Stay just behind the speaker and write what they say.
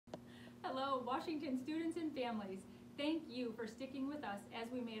Hello, Washington students and families. Thank you for sticking with us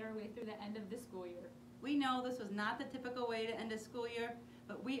as we made our way through the end of the school year. We know this was not the typical way to end a school year,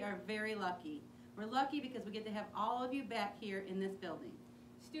 but we are very lucky. We're lucky because we get to have all of you back here in this building.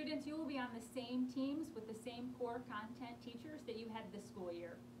 Students, you will be on the same teams with the same core content teachers that you had this school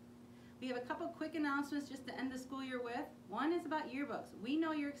year. We have a couple quick announcements just to end the school year with. One is about yearbooks. We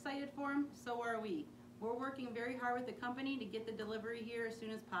know you're excited for them, so are we. We're working very hard with the company to get the delivery here as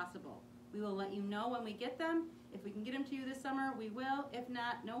soon as possible. We will let you know when we get them. If we can get them to you this summer, we will. If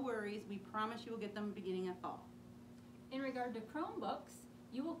not, no worries. We promise you will get them beginning of fall. In regard to Chromebooks,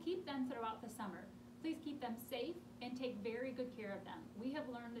 you will keep them throughout the summer. Please keep them safe and take very good care of them. We have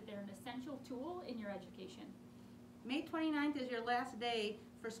learned that they're an essential tool in your education. May 29th is your last day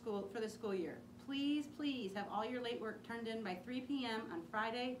for the school year. Please, please have all your late work turned in by 3 p.m. on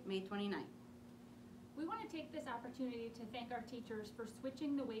Friday, May 29th. We want to take this opportunity to thank our teachers for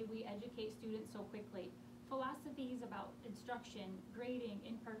switching the way we educate students so quickly. Philosophies about instruction, grading,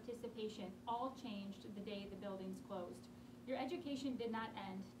 and participation all changed the day the buildings closed. Your education did not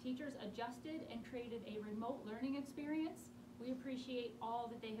end. Teachers adjusted and created a remote learning experience. We appreciate all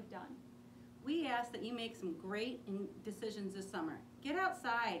that they have done. We ask that you make some great decisions this summer. Get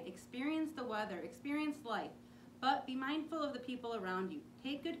outside, experience the weather, experience life, but be mindful of the people around you.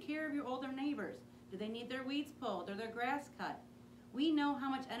 Take good care of your older neighbors. Do they need their weeds pulled or their grass cut? We know how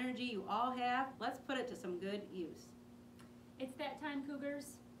much energy you all have. Let's put it to some good use. It's that time,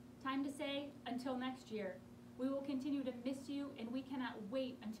 Cougars. Time to say, until next year. We will continue to miss you, and we cannot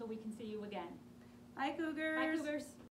wait until we can see you again. Bye, Cougars. Bye, Cougars.